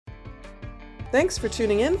Thanks for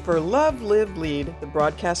tuning in for Love, Live, Lead, the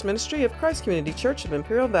broadcast ministry of Christ Community Church of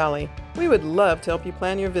Imperial Valley. We would love to help you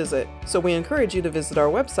plan your visit, so we encourage you to visit our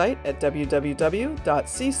website at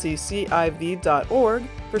www.cccciv.org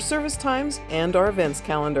for service times and our events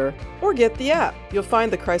calendar. Or get the app. You'll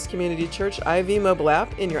find the Christ Community Church IV mobile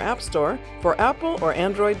app in your app store for Apple or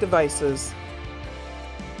Android devices.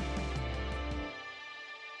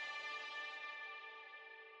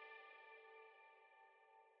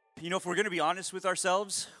 You know, if we're going to be honest with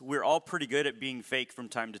ourselves, we're all pretty good at being fake from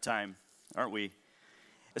time to time, aren't we?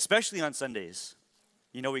 Especially on Sundays.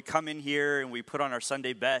 You know, we come in here and we put on our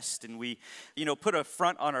Sunday best and we, put a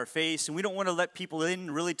front on our face, and we don't want to let people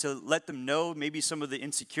in really to let them know maybe some of the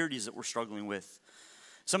insecurities that we're struggling with.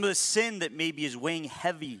 Some of the sin that maybe is weighing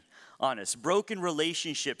heavy on us, broken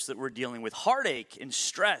relationships that we're dealing with, heartache and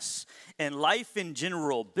stress and life in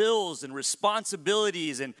general, bills and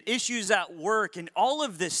responsibilities and issues at work and all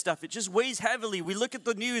of this stuff. It just weighs heavily. We look at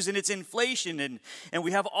the news and it's inflation and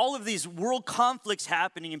we have all of these world conflicts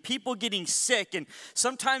happening and people getting sick. And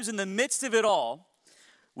sometimes in the midst of it all,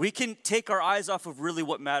 we can take our eyes off of really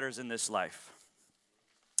what matters in this life.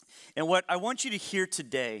 And what I want you to hear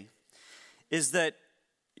today is that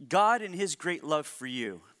God, in His great love for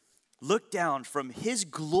you, looked down from His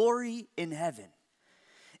glory in heaven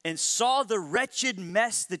and saw the wretched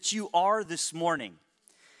mess that you are this morning,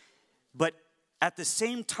 but at the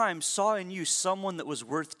same time saw in you someone that was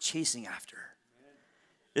worth chasing after.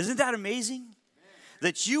 Isn't that amazing?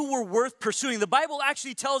 That you were worth pursuing. The Bible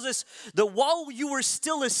actually tells us that while you were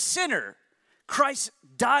still a sinner, Christ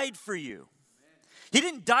died for you. He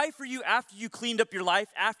didn't die for you after you cleaned up your life,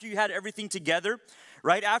 after you had everything together,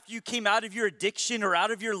 right? After you came out of your addiction or out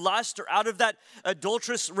of your lust or out of that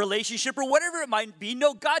adulterous relationship or whatever it might be.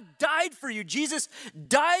 No, God died for you. Jesus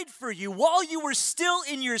died for you while you were still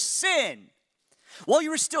in your sin, while you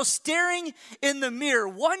were still staring in the mirror,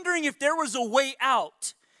 wondering if there was a way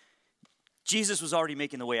out. Jesus was already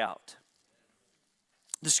making the way out.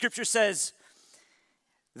 The scripture says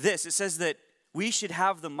this. It says that we should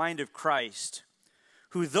have the mind of Christ,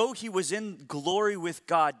 who, though He was in glory with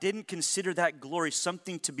God, didn't consider that glory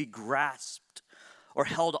something to be grasped or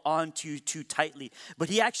held on to too tightly, but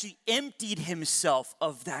He actually emptied Himself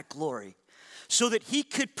of that glory so that He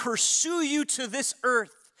could pursue you to this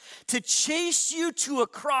earth, to chase you to a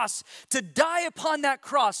cross, to die upon that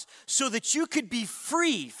cross so that you could be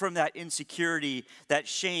free from that insecurity, that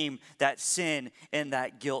shame, that sin, and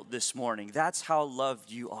that guilt this morning. That's how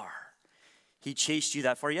loved you are. He chased you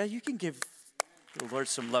that far. Yeah, you can give the Lord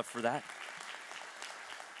some love for that.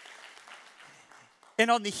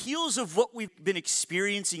 And on the heels of what we've been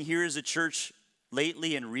experiencing here as a church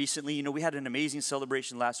lately and recently, we had an amazing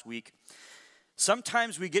celebration last week.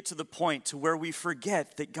 Sometimes we get to the point to where we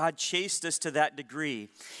forget that God chased us to that degree,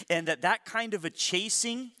 and that kind of a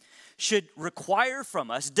chasing should require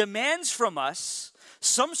from us, demands from us,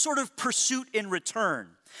 some sort of pursuit in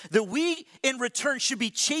return. That we in return should be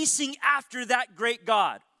chasing after that great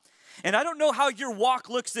God. And I don't know how your walk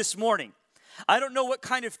looks this morning. I don't know what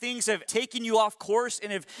kind of things have taken you off course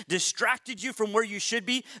and have distracted you from where you should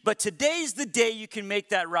be, but today's the day you can make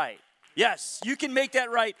that right. Yes, you can make that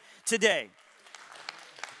right today.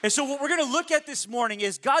 And so what we're going to look at this morning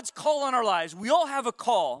is God's call on our lives. We all have a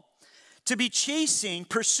call to be chasing,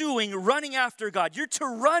 pursuing, running after God. You're to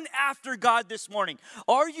run after God this morning.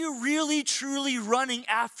 Are you really, truly running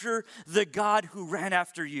after the God who ran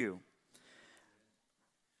after you?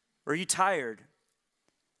 Are you tired?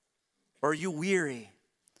 Or are you weary?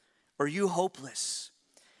 Or are you hopeless?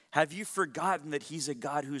 Have you forgotten that He's a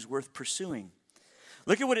God who's worth pursuing?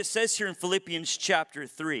 Look at what it says here in Philippians chapter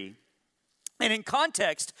 3. And in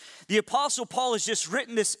context, the Apostle Paul has just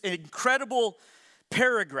written this incredible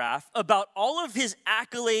paragraph about all of his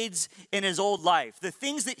accolades in his old life, the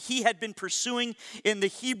things that he had been pursuing in the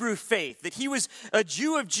Hebrew faith, that he was a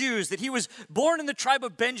Jew of Jews, that he was born in the tribe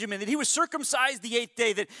of Benjamin, that he was circumcised the 8th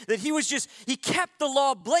day, that he kept the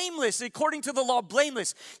law blameless, according to the law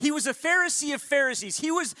blameless. He was a Pharisee of Pharisees.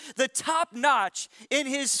 He was the top notch in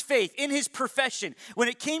his faith, in his profession. When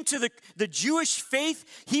it came to the Jewish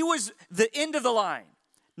faith, he was the end of the line.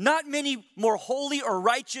 Not many more holy or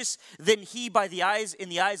righteous than he in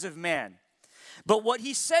the eyes of man. But what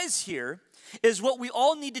he says here is what we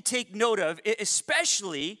all need to take note of,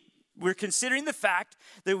 especially we're considering the fact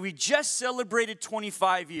that we just celebrated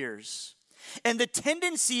 25 years. And the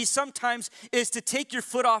tendency sometimes is to take your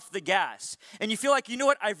foot off the gas. And you feel like, you know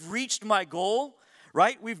what, I've reached my goal,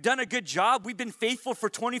 right? We've done a good job. We've been faithful for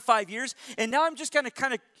 25 years. And now I'm just going to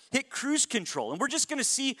kind of hit cruise control. And we're just going to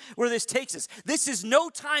see where this takes us. This is no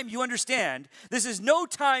time, you understand. This is no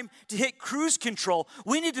time to hit cruise control.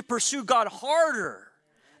 We need to pursue God harder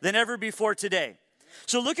than ever before today.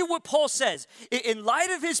 So look at what Paul says. In light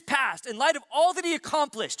of his past, in light of all that he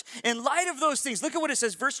accomplished, in light of those things, look at what it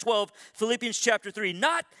says, verse 12, Philippians chapter 3.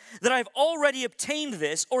 Not that I've already obtained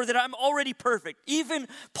this or that I'm already perfect. Even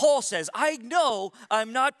Paul says, I know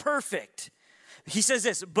I'm not perfect. He says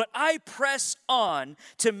this, but I press on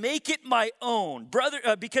to make it my own, brother,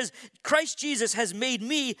 because Christ Jesus has made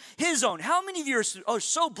me his own. How many of you are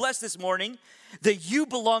so blessed this morning that you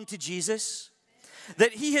belong to Jesus?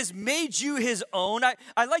 That he has made you his own.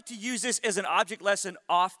 I like to use this as an object lesson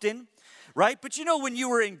often, right? But you know when you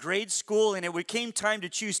were in grade school and it came time to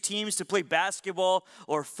choose teams to play basketball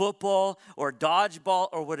or football or dodgeball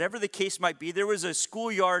or whatever the case might be, there was a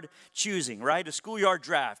schoolyard choosing, right? A schoolyard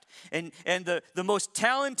draft. And the most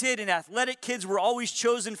talented and athletic kids were always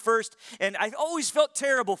chosen first. And I always felt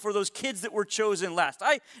terrible for those kids that were chosen last.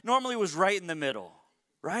 I normally was right in the middle,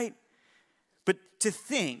 right? But to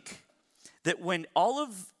think that when all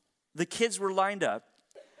of the kids were lined up,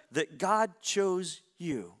 that God chose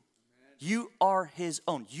you. You are his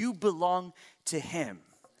own. You belong to him.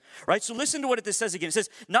 Right? So listen to what this says again. It says,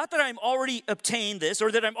 not that I'm already obtained this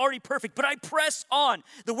or that I'm already perfect, but I press on.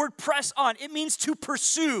 The word press on, it means to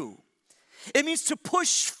pursue. It means to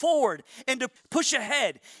push forward and to push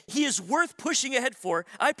ahead. He is worth pushing ahead for.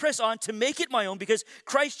 I press on to make it my own because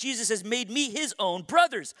Christ Jesus has made me his own.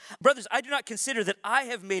 Brothers, I do not consider that I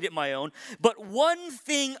have made it my own, but one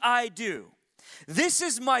thing I do. This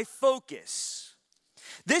is my focus.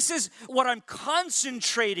 This is what I'm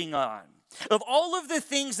concentrating on. Of all of the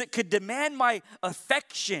things that could demand my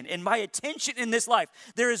affection and my attention in this life,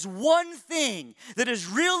 there is one thing that is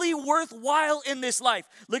really worthwhile in this life.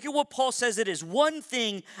 Look at what Paul says it is. One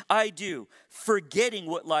thing I do, forgetting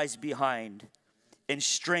what lies behind and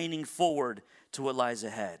straining forward to what lies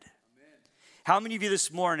ahead. Amen. How many of you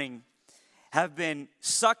this morning have been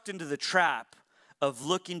sucked into the trap of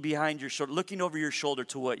looking behind your shoulder, looking over your shoulder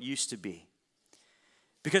to what used to be?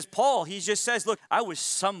 Because Paul, he just says, look, I was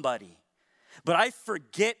somebody. But I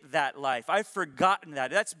forget that life. I've forgotten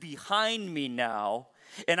that. That's behind me now.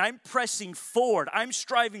 And I'm pressing forward. I'm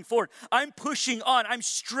striving forward. I'm pushing on. I'm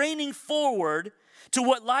straining forward to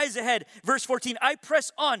what lies ahead. Verse 14, I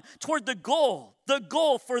press on toward the goal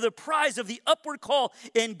for the prize of the upward call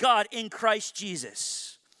in God in Christ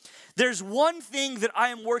Jesus. There's one thing that I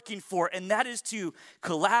am working for, and that is to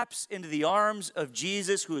collapse into the arms of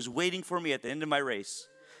Jesus who is waiting for me at the end of my race.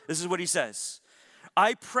 This is what he says.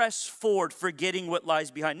 I press forward, forgetting what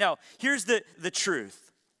lies behind. Now, here's the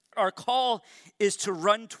truth. Our call is to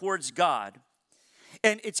run towards God.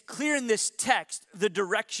 And it's clear in this text the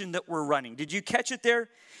direction that we're running. Did you catch it there?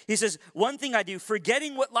 He says, one thing I do,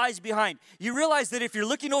 forgetting what lies behind. You realize that if you're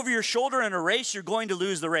looking over your shoulder in a race, you're going to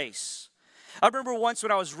lose the race. I remember once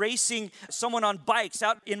when I was racing someone on bikes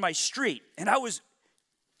out in my street, and I was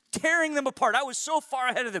tearing them apart. I was so far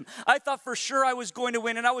ahead of them. I thought for sure I was going to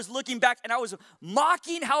win, and I was looking back, and I was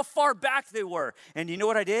mocking how far back they were. And you know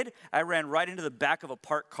what I did? I ran right into the back of a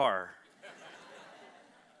parked car.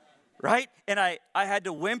 Right? And I had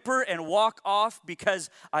to whimper and walk off because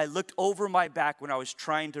I looked over my back when I was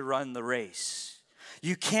trying to run the race.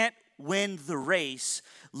 You can't win the race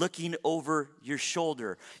looking over your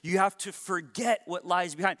shoulder. You have to forget what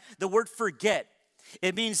lies behind. The word forget,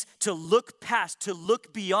 it means to look past, to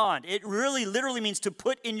look beyond. It really literally means to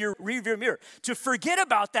put in your rearview mirror, to forget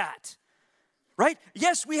about that, right?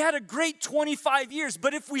 Yes, we had a great 25 years,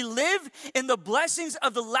 but if we live in the blessings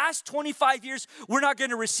of the last 25 years, we're not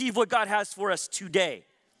going to receive what God has for us today.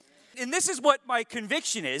 And this is what my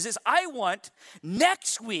conviction is I want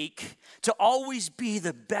next week to always be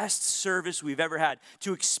the best service we've ever had,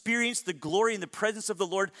 to experience the glory and the presence of the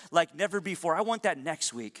Lord like never before. I want that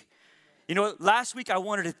next week. You know, last week I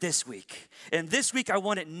wanted it this week, and this week I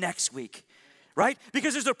want it next week, right?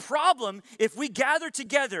 Because there's a problem if we gather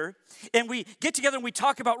together and we get together and we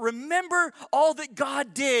talk about, remember all that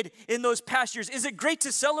God did in those past years. Is it great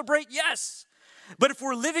to celebrate? Yes. But if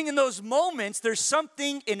we're living in those moments, there's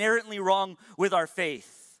something inherently wrong with our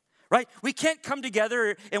faith, right? We can't come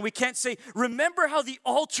together and we can't say, remember how the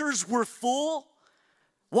altars were full?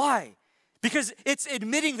 Why? Because it's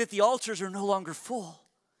admitting that the altars are no longer full.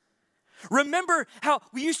 Remember how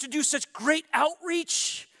we used to do such great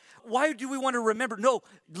outreach? Why do we want to remember? No,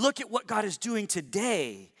 look at what God is doing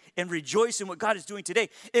today and rejoice in what God is doing today.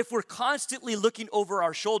 If we're constantly looking over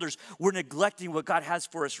our shoulders, we're neglecting what God has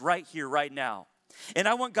for us right here, right now. And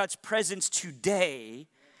I want God's presence today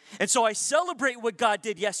And so I celebrate what God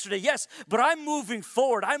did yesterday, yes, but I'm moving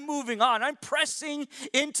forward. I'm moving on. I'm pressing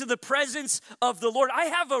into the presence of the Lord. I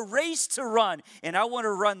have a race to run, and I want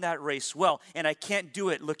to run that race well, and I can't do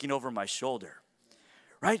it looking over my shoulder,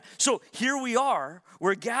 right? So here we are.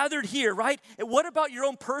 We're gathered here, right? And what about your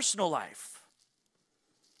own personal life?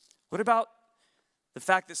 What about the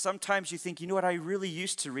fact that sometimes you think, you know what, I really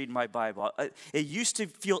used to read my Bible. It used to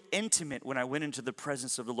feel intimate when I went into the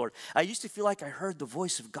presence of the Lord. I used to feel like I heard the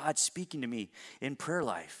voice of God speaking to me in prayer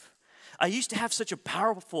life. I used to have such a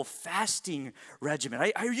powerful fasting regimen.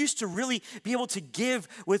 I used to really be able to give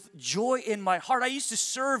with joy in my heart. I used to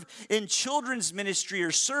serve in children's ministry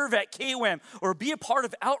or serve at KWAM or be a part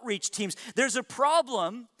of outreach teams. There's a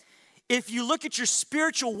problem if you look at your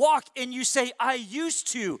spiritual walk and you say, I used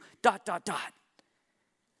to, ...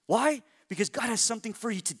 Why? Because God has something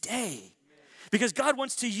for you today. Because God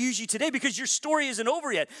wants to use you today. Because your story isn't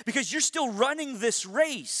over yet. Because you're still running this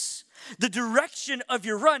race. The direction of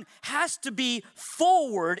your run has to be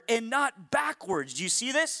forward and not backwards. Do you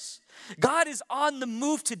see this? God is on the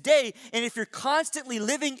move today. And if you're constantly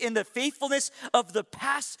living in the faithfulness of the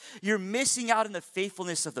past, you're missing out on the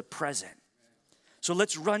faithfulness of the present. So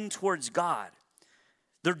let's run towards God.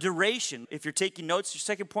 The duration, if you're taking notes, your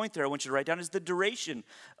second point there I want you to write down is the duration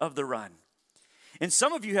of the run. And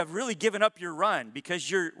some of you have really given up your run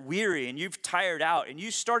because you're weary and you've tired out and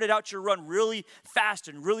you started out your run really fast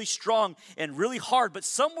and really strong and really hard, but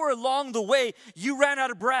somewhere along the way you ran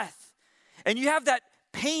out of breath and you have that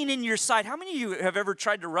pain in your side. How many of you have ever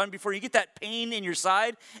tried to run before? You get that pain in your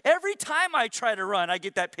side? Every time I try to run, I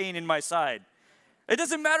get that pain in my side. It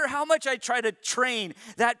doesn't matter how much I try to train,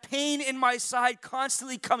 that pain in my side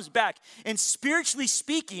constantly comes back. And spiritually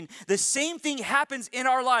speaking, the same thing happens in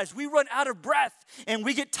our lives. We run out of breath and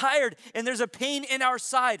we get tired and there's a pain in our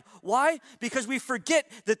side. Why? Because we forget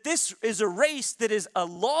that this is a race that is a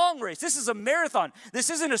long race. This is a marathon. This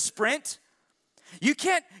isn't a sprint. You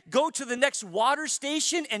can't go to the next water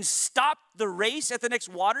station and stop the race at the next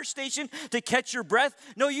water station to catch your breath.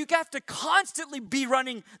 No, you have to constantly be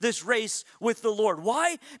running this race with the Lord.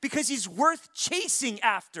 Why? Because He's worth chasing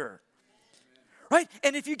after. Right?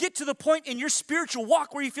 And if you get to the point in your spiritual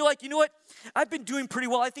walk where you feel like, you know what, I've been doing pretty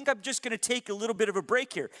well. I think I'm just going to take a little bit of a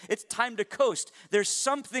break here. It's time to coast. There's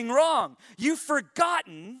something wrong. You've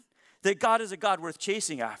forgotten that God is a God worth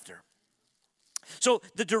chasing after. So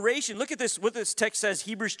the duration, look at this, what this text says,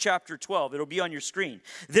 Hebrews chapter 12. It'll be on your screen.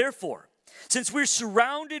 Therefore, since we're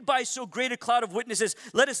surrounded by so great a cloud of witnesses,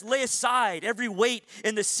 let us lay aside every weight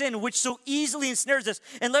and the sin which so easily ensnares us,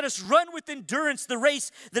 and let us run with endurance the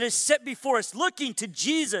race that is set before us, looking to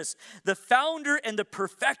Jesus, the founder and the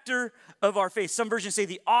perfecter of our faith. Some versions say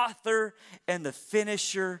the author and the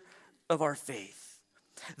finisher of our faith.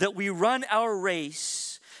 That we run our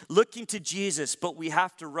race looking to Jesus, but we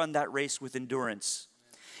have to run that race with endurance.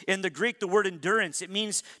 In the Greek, the word endurance, it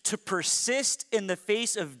means to persist in the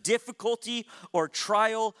face of difficulty or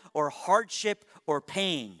trial or hardship or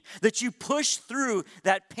pain. That you push through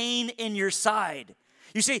that pain in your side.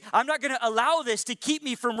 You say, I'm not going to allow this to keep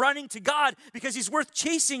me from running to God because He's worth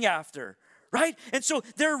chasing after. Right? And so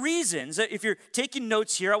there are reasons, if you're taking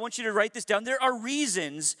notes here, I want you to write this down. There are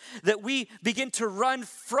reasons that we begin to run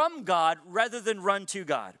from God rather than run to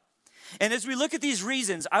God. And as we look at these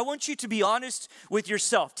reasons, I want you to be honest with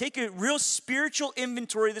yourself. Take a real spiritual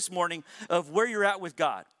inventory this morning of where you're at with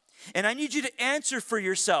God. And I need you to answer for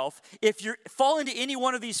yourself. If you fall into any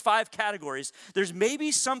one of these 5 categories, there's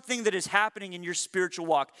maybe something that is happening in your spiritual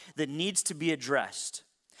walk that needs to be addressed.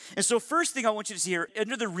 And so first thing I want you to see here,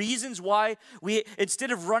 under the reasons why we, instead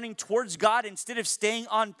of running towards God, instead of staying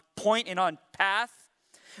on point and on path,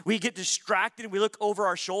 we get distracted and we look over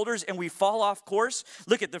our shoulders and we fall off course.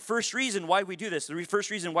 Look at the first reason why we do this. The first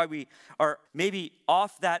reason why we are maybe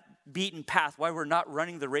off that beaten path, why we're not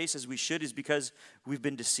running the race as we should, is because we've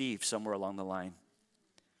been deceived somewhere along the line.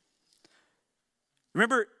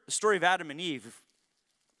 Remember the story of Adam and Eve,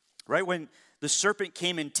 right? When the serpent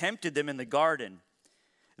came and tempted them in the garden,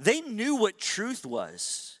 they knew what truth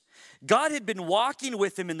was. God had been walking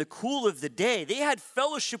with them in the cool of the day. They had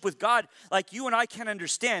fellowship with God like you and I can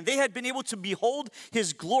understand. They had been able to behold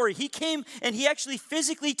His glory. He came and He actually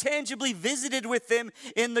physically, tangibly visited with them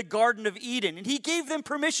in the Garden of Eden. And He gave them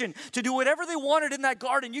permission to do whatever they wanted in that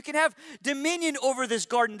garden. You can have dominion over this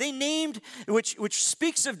garden. They named, which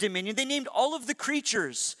speaks of dominion, they named all of the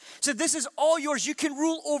creatures. Said, this is all yours. You can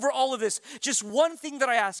rule over all of this. Just one thing that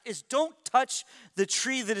I ask is don't touch the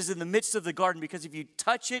tree that is in the midst of the garden, because if you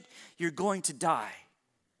touch it, you're going to die.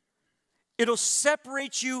 It'll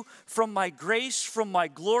separate you from my grace, from my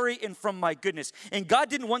glory, and from my goodness. And God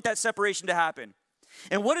didn't want that separation to happen.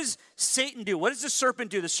 And what does Satan do? What does the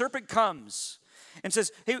serpent do? The serpent comes and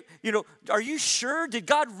says, hey, are you sure? Did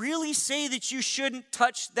God really say that you shouldn't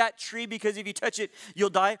touch that tree because if you touch it, you'll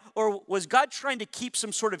die? Or was God trying to keep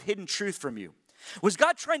some sort of hidden truth from you? Was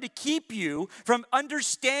God trying to keep you from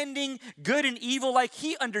understanding good and evil like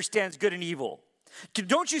he understands good and evil?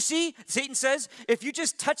 Don't you see? Satan says, if you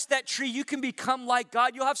just touch that tree, you can become like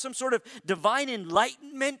God. You'll have some sort of divine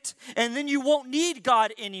enlightenment, and then you won't need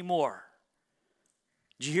God anymore.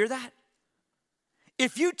 Did you hear that?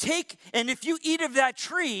 If you eat of that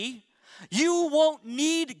tree, you won't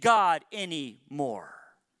need God anymore.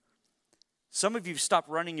 Some of you have stopped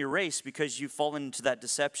running your race because you've fallen into that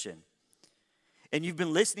deception. And you've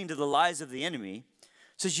been listening to the lies of the enemy.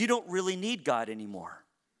 Says you don't really need God anymore.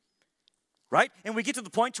 Right? And we get to the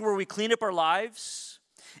point to where we clean up our lives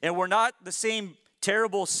and we're not the same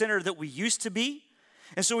terrible sinner that we used to be.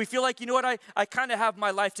 And so we feel like, you know what, I kind of have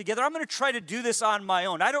my life together. I'm going to try to do this on my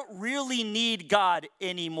own. I don't really need God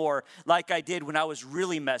anymore like I did when I was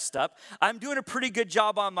really messed up. I'm doing a pretty good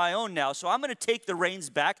job on my own now, so I'm going to take the reins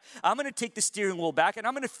back. I'm going to take the steering wheel back, and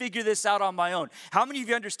I'm going to figure this out on my own. How many of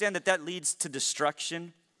you understand that leads to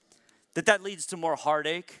destruction? That leads to more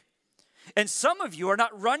heartache? And some of you are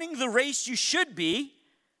not running the race you should be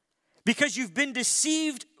because you've been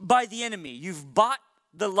deceived by the enemy. You've bought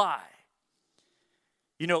the lie.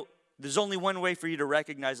 There's only one way for you to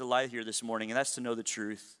recognize a lie here this morning, and that's to know the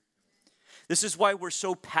truth. This is why we're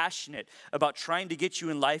so passionate about trying to get you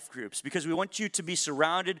in life groups, because we want you to be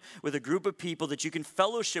surrounded with a group of people that you can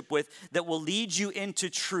fellowship with that will lead you into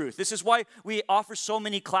truth. This is why we offer so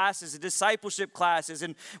many classes, discipleship classes,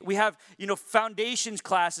 and we have, foundations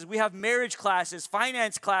classes, we have marriage classes,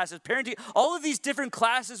 finance classes, parenting, all of these different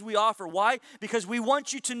classes we offer. Why? Because we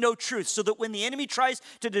want you to know truth so that when the enemy tries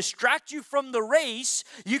to distract you from the race,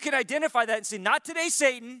 you can identify that and say, not today,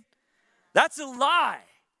 Satan. That's a lie.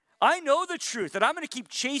 I know the truth, and I'm going to keep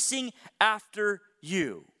chasing after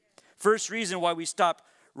you. First reason why we stop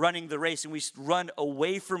running the race and we run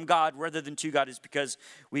away from God rather than to God is because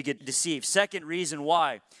we get deceived. Second reason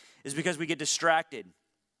why is because we get distracted.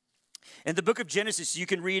 In the book of Genesis, you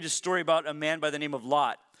can read a story about a man by the name of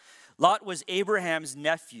Lot. Lot was Abraham's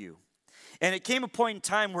nephew. And it came a point in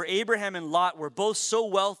time where Abraham and Lot were both so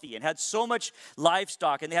wealthy and had so much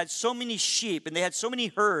livestock and they had so many sheep and they had so many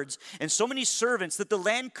herds and so many servants that the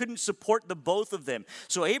land couldn't support the both of them.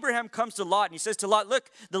 So Abraham comes to Lot and he says to Lot, look,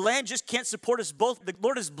 the land just can't support us both. The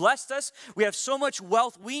Lord has blessed us. We have so much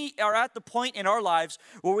wealth. We are at the point in our lives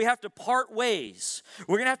where we have to part ways.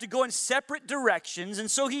 We're going to have to go in separate directions. And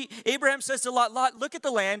so Abraham says to Lot, Lot, look at the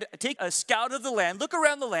land, take a scout of the land, look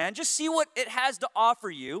around the land, just see what it has to offer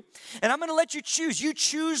you. And I'm going to let you choose. You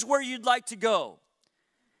choose where you'd like to go.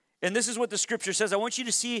 And this is what the scripture says. I want you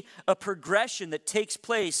to see a progression that takes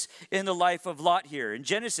place in the life of Lot here. In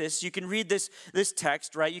Genesis, you can read this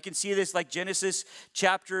text, right? You can see this like Genesis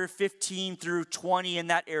chapter 15 through 20 in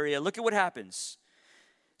that area. Look at what happens.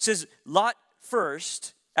 It says, Lot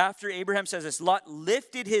first, after Abraham says this, Lot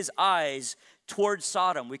lifted his eyes towards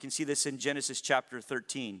Sodom. We can see this in Genesis chapter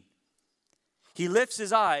 13. He lifts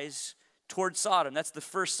his eyes towards Sodom. That's the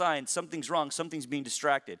first sign something's wrong, something's being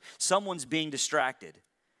distracted. Someone's being distracted,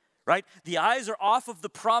 right? The eyes are off of the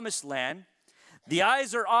promised land. The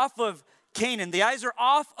eyes are off of Canaan. The eyes are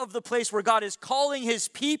off of the place where God is calling his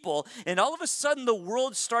people, and all of a sudden the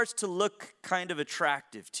world starts to look kind of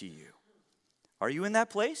attractive to you. Are you in that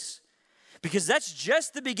place? Because that's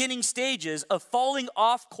just the beginning stages of falling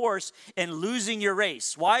off course and losing your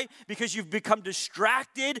race. Why? Because you've become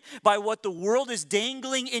distracted by what the world is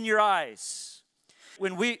dangling in your eyes.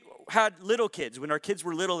 When we had little kids, when our kids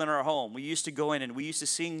were little in our home, we used to go in and we used to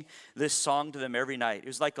sing this song to them every night. It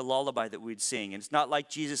was like a lullaby that we'd sing. And it's not like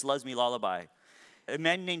Jesus Loves Me lullaby. A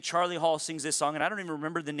man named Charlie Hall sings this song, and I don't even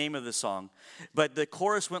remember the name of the song. But the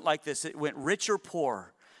chorus went like this. It went, rich or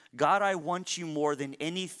poor, God, I want you more than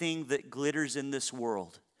anything that glitters in this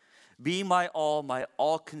world. Be my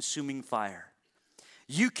all-consuming fire.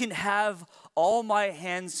 You can have all my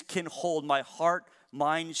hands can hold, my heart,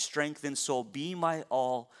 mind, strength, and soul. Be my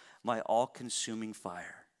all-consuming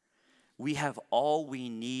fire. We have all we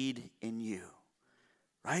need in you.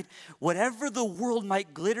 Right? Whatever the world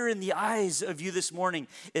might glitter in the eyes of you this morning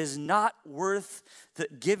is not worth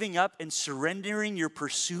giving up and surrendering your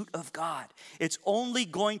pursuit of God. It's only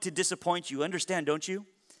going to disappoint you. Understand, don't you?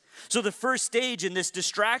 So the first stage in this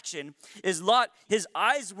distraction is Lot, his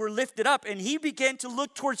eyes were lifted up and he began to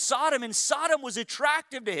look towards Sodom, and Sodom was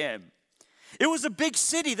attractive to him. It was a big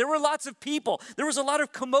city. There were lots of people. There was a lot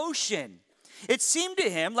of commotion. It seemed to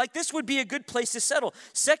him like this would be a good place to settle.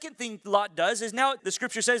 Second thing Lot does is now the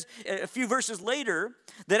scripture says a few verses later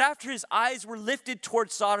that after his eyes were lifted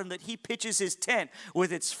towards Sodom, that he pitches his tent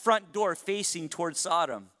with its front door facing towards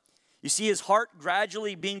Sodom. You see his heart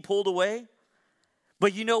gradually being pulled away?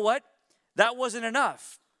 But you know what? That wasn't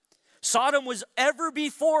enough. Sodom was ever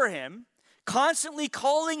before him, constantly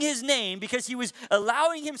calling his name because he was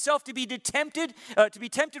allowing himself to be tempted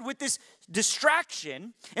with this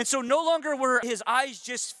distraction. And so no longer were his eyes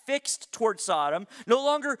just fixed towards Sodom. No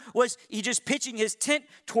longer was he just pitching his tent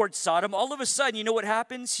towards Sodom. All of a sudden, you know what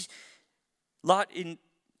happens? Lot in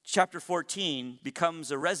chapter 14 becomes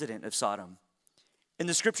a resident of Sodom. And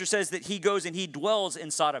the scripture says that he goes and he dwells in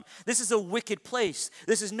Sodom. This is a wicked place.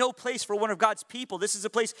 This is no place for one of God's people. This is a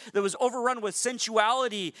place that was overrun with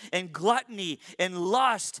sensuality and gluttony and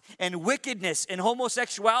lust and wickedness and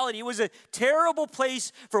homosexuality. It was a terrible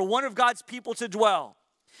place for one of God's people to dwell.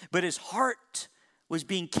 But his heart was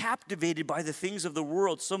being captivated by the things of the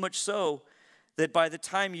world, so much so that by the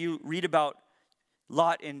time you read about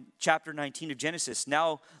Lot in chapter 19 of Genesis,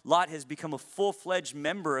 now Lot has become a full-fledged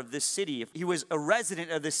member of this city. He was a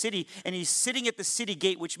resident of the city, and he's sitting at the city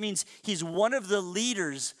gate, which means he's one of the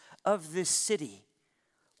leaders of this city.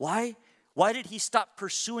 Why? Why did he stop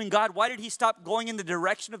pursuing God? Why did he stop going in the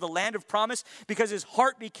direction of the land of promise? Because his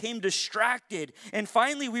heart became distracted. And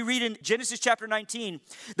finally, we read in Genesis chapter 19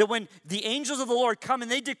 that when the angels of the Lord come and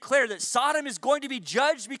they declare that Sodom is going to be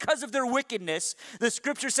judged because of their wickedness, the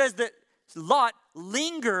scripture says that Lot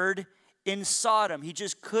lingered in Sodom. He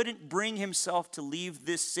just couldn't bring himself to leave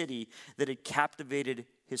this city that had captivated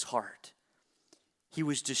his heart. He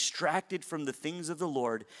was distracted from the things of the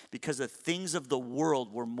Lord because the things of the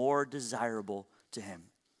world were more desirable to him.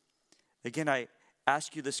 Again, I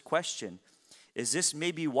ask you this question. Is this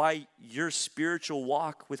maybe why your spiritual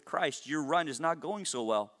walk with Christ, your run, is not going so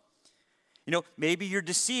well? You know, maybe you're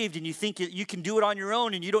deceived and you think you can do it on your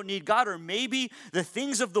own and you don't need God. Or maybe the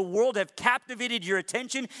things of the world have captivated your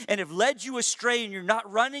attention and have led you astray and you're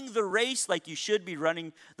not running the race like you should be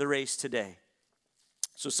running the race today.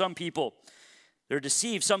 So some people, they're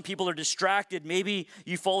deceived. Some people are distracted. Maybe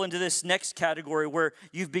you fall into this next category where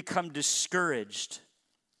you've become discouraged.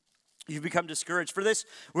 You've become discouraged. For this,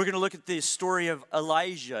 we're going to look at the story of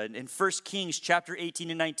Elijah in 1 Kings chapter 18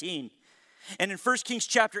 and 19. And in 1 Kings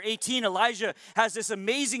chapter 18, Elijah has this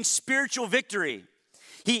amazing spiritual victory.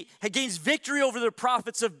 He gains victory over the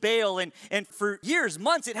prophets of Baal, and for years,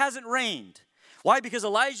 months, it hasn't rained. Why? Because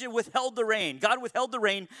Elijah withheld the rain. God withheld the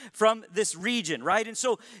rain from this region, right? And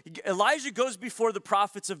so Elijah goes before the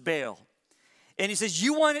prophets of Baal, and he says,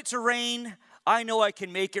 you want it to rain? I know I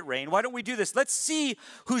can make it rain. Why don't we do this? Let's see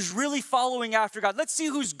who's really following after God. Let's see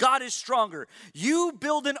whose God is stronger. You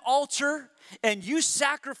build an altar and you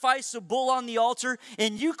sacrifice a bull on the altar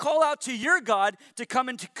and you call out to your God to come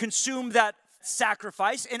and to consume that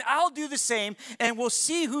sacrifice, and I'll do the same, and we'll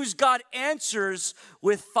see whose God answers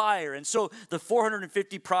with fire. And so the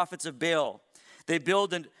 450 prophets of Baal, they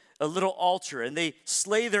build a little altar and they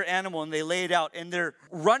slay their animal and they lay it out, and they're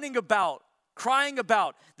running about, crying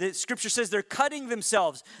about. The scripture says they're cutting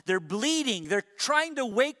themselves, they're bleeding, they're trying to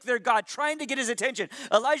wake their God, trying to get his attention.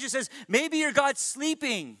 Elijah says, maybe your God's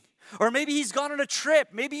sleeping, or maybe he's gone on a trip.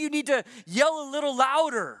 Maybe you need to yell a little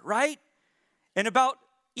louder, right? And about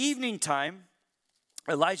evening time,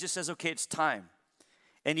 Elijah says, okay, it's time.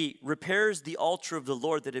 And he repairs the altar of the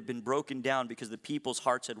Lord that had been broken down because the people's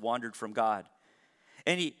hearts had wandered from God.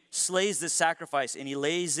 And he slays the sacrifice and he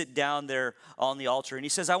lays it down there on the altar. And he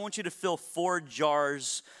says, I want you to fill 4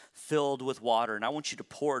 jars filled with water, and I want you to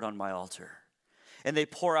pour it on my altar. And they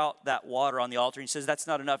pour out that water on the altar. And he says, that's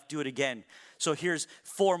not enough, do it again. So here's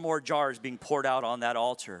 4 more jars being poured out on that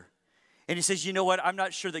altar. And he says, you know what? I'm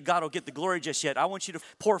not sure that God will get the glory just yet. I want you to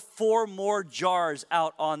pour 4 more jars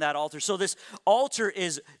out on that altar. So this altar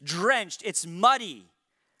is drenched. It's muddy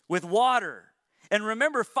with water. And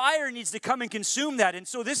remember, fire needs to come and consume that. And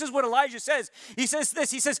so this is what Elijah says. He says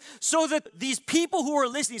this. He says, so that these people who are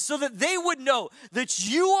listening, so that they would know that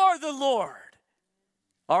you are the Lord,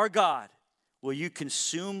 our God, will you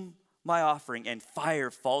consume my offering? And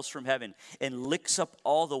fire falls from heaven and licks up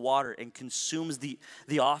all the water and consumes the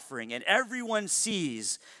offering. And everyone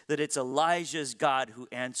sees that it's Elijah's God who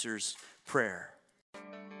answers prayer.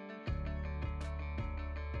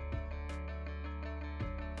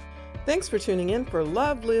 Thanks for tuning in for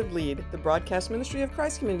Love, Live, Lead, the broadcast ministry of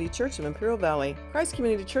Christ Community Church of Imperial Valley. Christ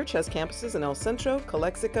Community Church has campuses in El Centro,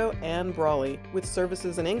 Calexico, and Brawley, with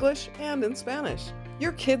services in English and in Spanish.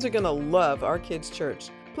 Your kids are going to love our kids' church.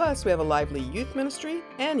 Plus, we have a lively youth ministry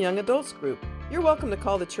and young adults group. You're welcome to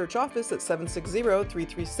call the church office at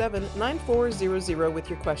 760-337-9400 with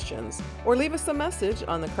your questions, or leave us a message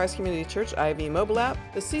on the Christ Community Church IV mobile app,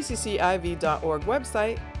 the ccciv.org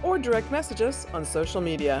website, or direct message us on social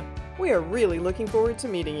media. We are really looking forward to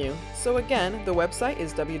meeting you. So again, the website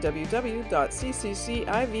is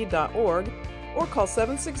www.cccciv.org, or call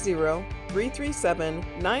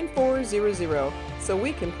 760-337-9400 so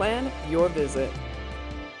we can plan your visit.